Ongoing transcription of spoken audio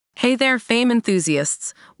Hey there, fame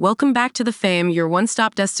enthusiasts. Welcome back to The Fame, your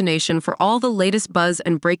one-stop destination for all the latest buzz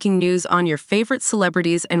and breaking news on your favorite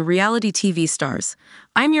celebrities and reality TV stars.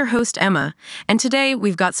 I'm your host, Emma, and today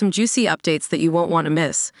we've got some juicy updates that you won't want to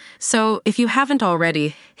miss. So, if you haven't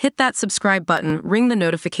already, hit that subscribe button, ring the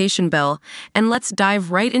notification bell, and let's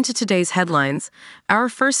dive right into today's headlines. Our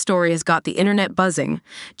first story has got the internet buzzing.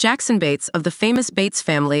 Jackson Bates of the famous Bates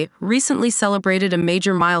family recently celebrated a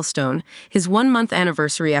major milestone, his one-month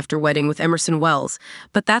anniversary after wedding with Emerson Wells.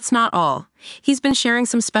 But that's not all. He's been sharing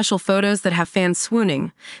some special photos that have fans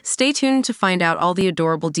swooning. Stay tuned to find out all the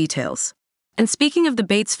adorable details. And speaking of the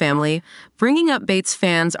Bates family, Bringing Up Bates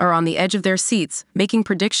fans are on the edge of their seats, making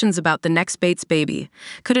predictions about the next Bates baby.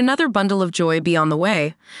 Could another bundle of joy be on the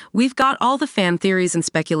way? We've got all the fan theories and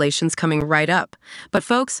speculations coming right up. But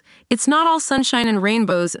folks, it's not all sunshine and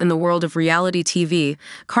rainbows in the world of reality TV.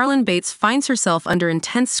 Carlin Bates finds herself under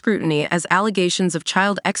intense scrutiny as allegations of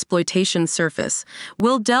child exploitation surface.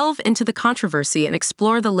 We'll delve into the controversy and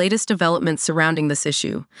explore the latest developments surrounding this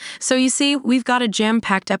issue. So you see, we've got a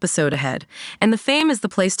jam-packed episode ahead. And The Fame is the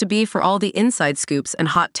place to be for all the inside scoops and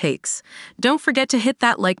hot takes. Don't forget to hit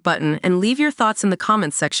that like button and leave your thoughts in the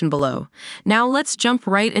comments section below. Now let's jump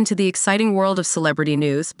right into the exciting world of celebrity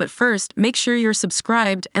news, but first, make sure you're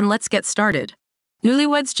subscribed and let's get started.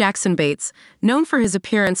 Newlyweds Jackson Bates, known for his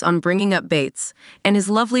appearance on Bringing Up Bates, and his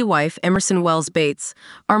lovely wife, Emerson Wells Bates,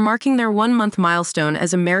 are marking their one-month milestone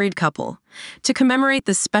as a married couple. To commemorate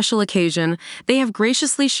this special occasion, they have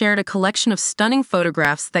graciously shared a collection of stunning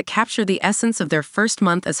photographs that capture the essence of their first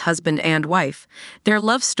month as husband and wife. Their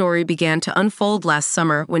love story began to unfold last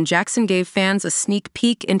summer when Jackson gave fans a sneak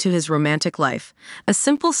peek into his romantic life. A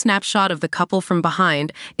simple snapshot of the couple from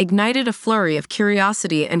behind ignited a flurry of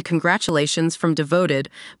curiosity and congratulations from devoted,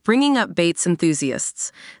 Bringing Up Bates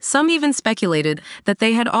enthusiasts. Some even speculated that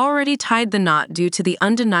they had already tied the knot due to the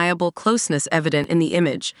undeniable closeness evident in the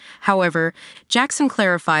image. However, Jackson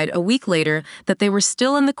clarified a week later that they were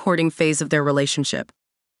still in the courting phase of their relationship.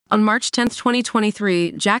 On March 10,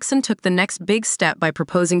 2023, Jackson took the next big step by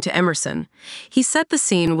proposing to Emerson. He set the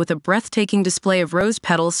scene with a breathtaking display of rose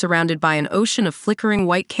petals surrounded by an ocean of flickering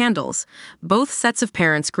white candles. Both sets of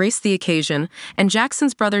parents graced the occasion, and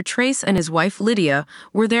Jackson's brother Trace and his wife Lydia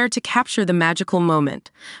were there to capture the magical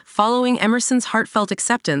moment. Following Emerson's heartfelt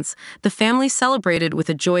acceptance, the family celebrated with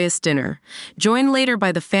a joyous dinner, joined later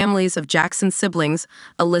by the families of Jackson's siblings,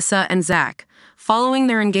 Alyssa and Zach. Following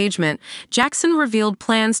their engagement, Jackson revealed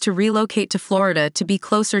plans to relocate to Florida to be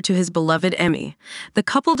closer to his beloved Emmy. The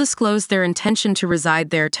couple disclosed their intention to reside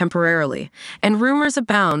there temporarily, and rumors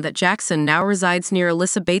abound that Jackson now resides near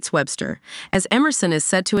Alyssa Bates Webster, as Emerson is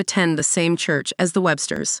said to attend the same church as the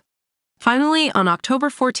Websters. Finally, on October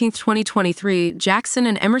 14, 2023, Jackson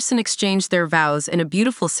and Emerson exchanged their vows in a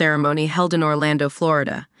beautiful ceremony held in Orlando,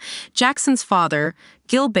 Florida. Jackson's father,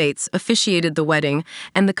 Gil Bates, officiated the wedding,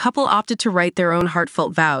 and the couple opted to write their own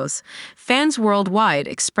heartfelt vows. Fans worldwide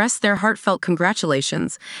expressed their heartfelt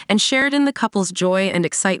congratulations and shared in the couple's joy and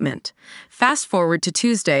excitement. Fast forward to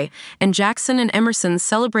Tuesday, and Jackson and Emerson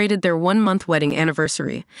celebrated their one-month wedding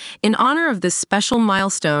anniversary. In honor of this special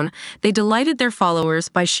milestone, they delighted their followers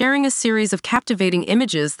by sharing a series of captivating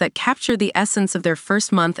images that capture the essence of their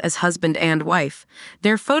first month as husband and wife.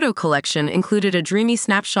 Their photo collection included a dreamy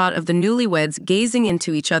snapshot of the newlyweds gazing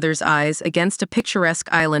into each other's eyes against a picturesque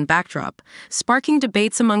island backdrop, sparking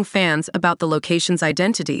debates among fans about the location's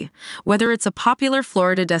identity, whether it's a popular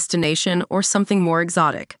Florida destination or something more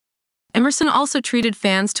exotic. Emerson also treated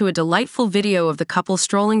fans to a delightful video of the couple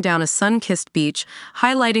strolling down a sun-kissed beach,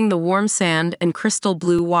 highlighting the warm sand and crystal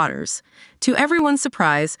blue waters. To everyone's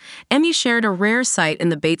surprise, Emmy shared a rare sight in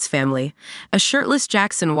the Bates family, a shirtless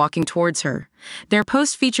Jackson walking towards her. Their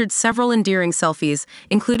post featured several endearing selfies,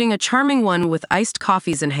 including a charming one with iced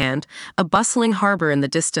coffees in hand, a bustling harbor in the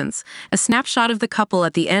distance, a snapshot of the couple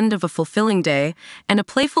at the end of a fulfilling day, and a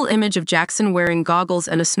playful image of Jackson wearing goggles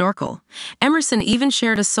and a snorkel. Emerson even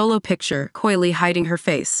shared a solo picture, coyly hiding her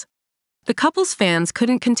face. The couple's fans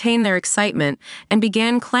couldn't contain their excitement and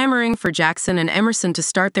began clamoring for Jackson and Emerson to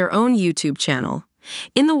start their own YouTube channel.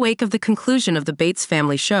 In the wake of the conclusion of the Bates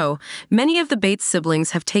family show, many of the Bates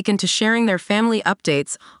siblings have taken to sharing their family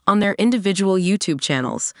updates on their individual YouTube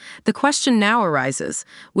channels. The question now arises,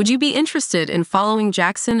 would you be interested in following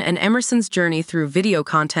Jackson and Emerson's journey through video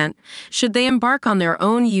content? Should they embark on their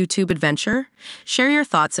own YouTube adventure? Share your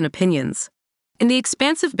thoughts and opinions. In the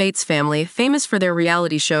expansive Bates family, famous for their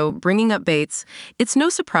reality show Bringing Up Bates, it's no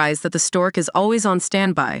surprise that the stork is always on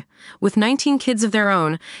standby. With 19 kids of their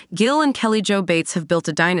own, Gil and Kelly Jo Bates have built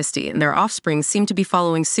a dynasty, and their offspring seem to be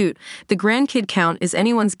following suit. The grandkid count is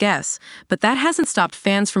anyone's guess, but that hasn't stopped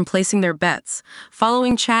fans from placing their bets.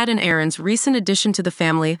 Following Chad and Aaron's recent addition to the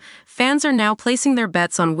family, fans are now placing their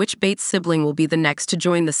bets on which Bates sibling will be the next to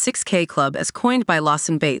join the 6K Club as coined by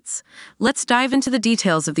Lawson Bates. Let's dive into the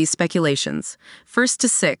details of these speculations. First to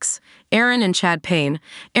 6, Aaron and Chad Payne.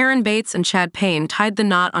 Aaron Bates and Chad Payne tied the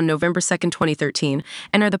knot on November 2, 2013,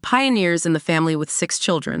 and are the pioneers in the family with 6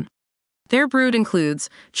 children. Their brood includes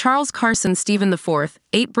Charles Carson Stephen IV,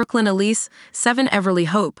 8 Brooklyn Elise, 7 Everly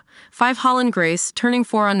Hope, 5 Holland Grace, turning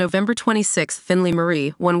 4 on November 26, Finley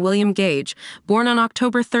Marie, 1 William Gage, born on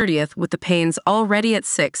October 30th with the Paynes already at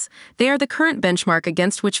 6. They are the current benchmark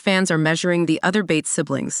against which fans are measuring the other Bates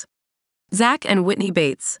siblings. Zach and Whitney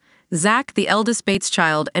Bates. Zach, the eldest Bates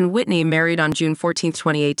child, and Whitney married on June 14,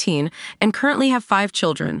 2018, and currently have 5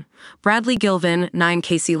 children. Bradley Gilvin, 9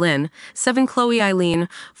 Casey Lynn, 7 Chloe Eileen,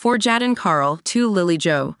 4 Jadon Carl, 2 Lily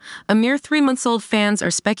Jo. A mere 3-month-old fans are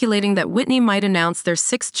speculating that Whitney might announce their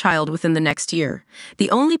 6th child within the next year. The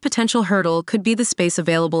only potential hurdle could be the space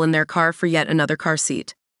available in their car for yet another car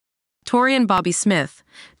seat. Tori and Bobby Smith.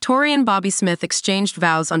 Tori and Bobby Smith exchanged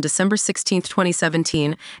vows on December 16,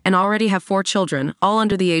 2017, and already have 4 children, all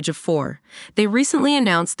under the age of 4. They recently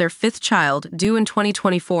announced their 5th child, due in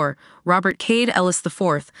 2024, Robert Cade Ellis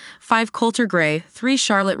IV, 5 Coulter Gray, 3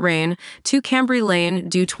 Charlotte Rain, 2 Cambry Lane,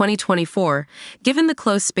 due 2024. Given the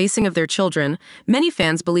close spacing of their children, many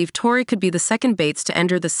fans believe Tori could be the second Bates to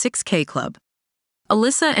enter the 6K Club.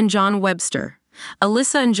 Alyssa and John Webster.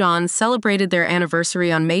 Alyssa and John celebrated their anniversary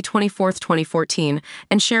on May 24, 2014,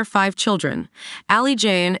 and share 5 children. Allie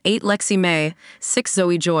Jane, 8 Lexi May, 6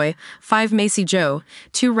 Zoe Joy, 5 Macy Jo,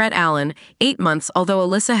 2 Rhett Allen, 8 months. Although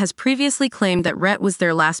Alyssa has previously claimed that Rhett was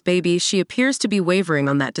their last baby, she appears to be wavering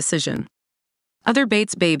on that decision. Other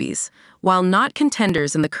Bates babies. While not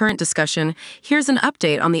contenders in the current discussion, here's an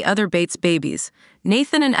update on the other Bates babies.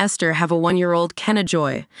 Nathan and Esther have a 1-year-old Kenna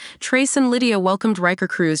Joy. Trace and Lydia welcomed Riker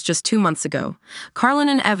Cruz just 2 months ago. Carlin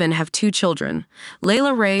and Evan have 2 children.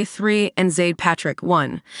 Layla Ray, 3, and Zaid Patrick,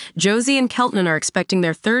 1. Josie and Kelton are expecting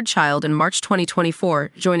their 3rd child in March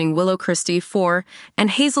 2024, joining Willow Christie, 4,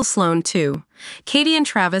 and Hazel Sloan, 2. Katie and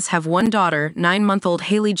Travis have 1 daughter, 9-month-old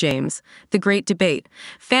Haley James. The Great Debate.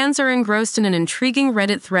 Fans are engrossed in an intriguing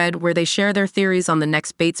Reddit thread where they share their theories on the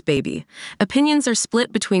next Bates baby. Opinions are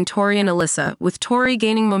split between Tori and Alyssa, with Tori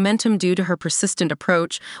gaining momentum due to her persistent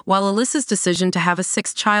approach, while Alyssa's decision to have a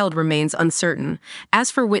 6th child remains uncertain.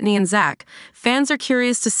 As for Whitney and Zach, fans are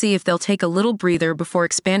curious to see if they'll take a little breather before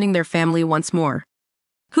expanding their family once more.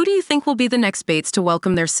 Who do you think will be the next Bates to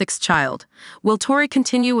welcome their 6th child? Will Tori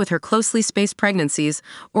continue with her closely spaced pregnancies,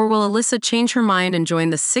 or will Alyssa change her mind and join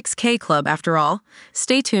the 6K Club after all?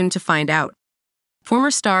 Stay tuned to find out.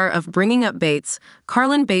 Former star of Bringing Up Bates,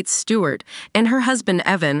 Carlin Bates Stewart, and her husband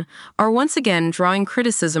Evan are once again drawing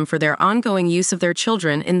criticism for their ongoing use of their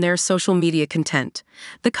children in their social media content.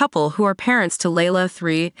 The couple, who are parents to Layla,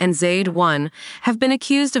 3, and Zaid, 1, have been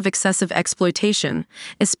accused of excessive exploitation,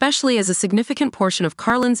 especially as a significant portion of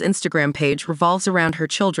Carlin's Instagram page revolves around her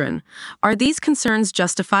children. Are these concerns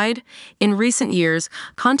justified? In recent years,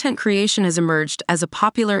 content creation has emerged as a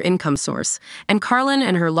popular income source, and Carlin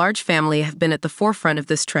and her large family have been at the forefront of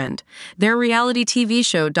this trend. Their reality TV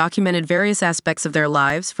show documented various aspects of their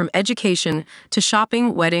lives, from education to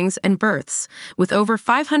shopping, weddings, and births. With over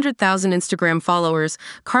 500,000 Instagram followers,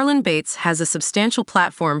 Carlin Bates has a substantial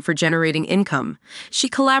platform for generating income. She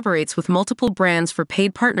collaborates with multiple brands for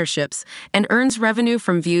paid partnerships and earns revenue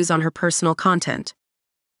from views on her personal content.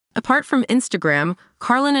 Apart from Instagram,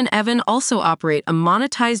 Carlin and Evan also operate a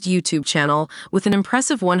monetized YouTube channel with an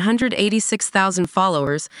impressive 186,000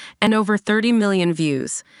 followers and over 30 million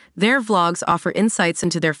views. Their vlogs offer insights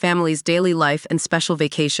into their family's daily life and special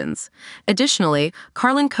vacations. Additionally,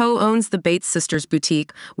 Carlin co-owns the Bates Sisters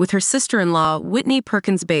Boutique with her sister-in-law, Whitney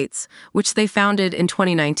Perkins Bates, which they founded in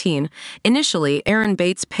 2019. Initially, Aaron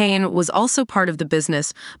Bates Payne was also part of the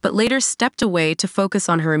business, but later stepped away to focus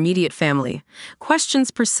on her immediate family. Questions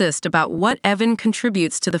persist about what Evan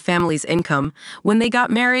contributes to the family's income. When they got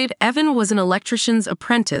married, Evan was an electrician's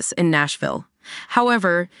apprentice in Nashville.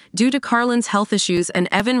 However, due to Carlin's health issues and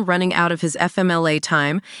Evan running out of his FMLA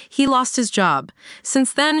time, he lost his job.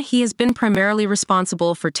 Since then, he has been primarily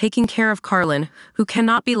responsible for taking care of Carlin, who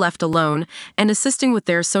cannot be left alone, and assisting with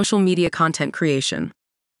their social media content creation.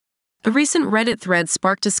 A recent Reddit thread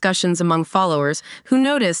sparked discussions among followers who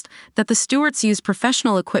noticed that the Stewarts use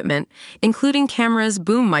professional equipment, including cameras,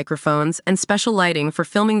 boom microphones, and special lighting for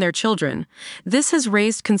filming their children. This has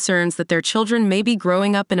raised concerns that their children may be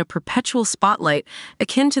growing up in a perpetual spotlight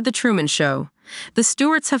akin to The Truman Show. The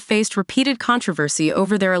Stewarts have faced repeated controversy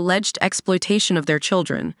over their alleged exploitation of their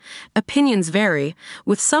children. Opinions vary,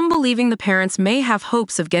 with some believing the parents may have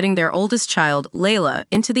hopes of getting their oldest child, Layla,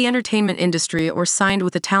 into the entertainment industry or signed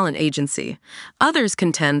with a talent agency. Others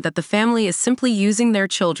contend that the family is simply using their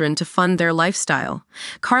children to fund their lifestyle.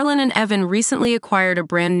 Carlin and Evan recently acquired a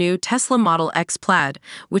brand new Tesla Model X Plaid,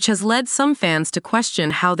 which has led some fans to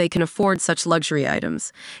question how they can afford such luxury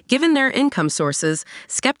items. Given their income sources,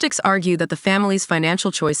 skeptics argue that the family's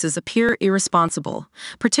financial choices appear irresponsible,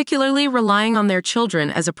 particularly relying on their children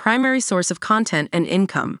as a primary source of content and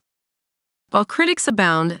income. While critics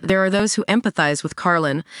abound, there are those who empathize with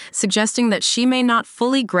Carlin, suggesting that she may not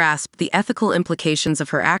fully grasp the ethical implications of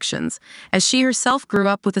her actions, as she herself grew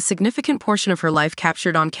up with a significant portion of her life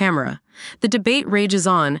captured on camera. The debate rages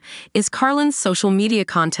on. Is Carlin's social media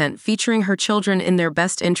content featuring her children in their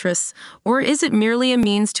best interests, or is it merely a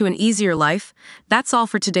means to an easier life? That's all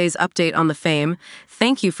for today's update on the fame.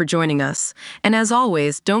 Thank you for joining us. And as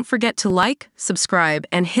always, don't forget to like, subscribe,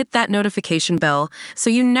 and hit that notification bell so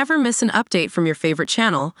you never miss an update from your favorite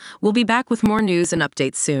channel. We'll be back with more news and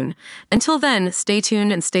updates soon. Until then, stay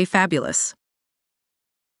tuned and stay fabulous.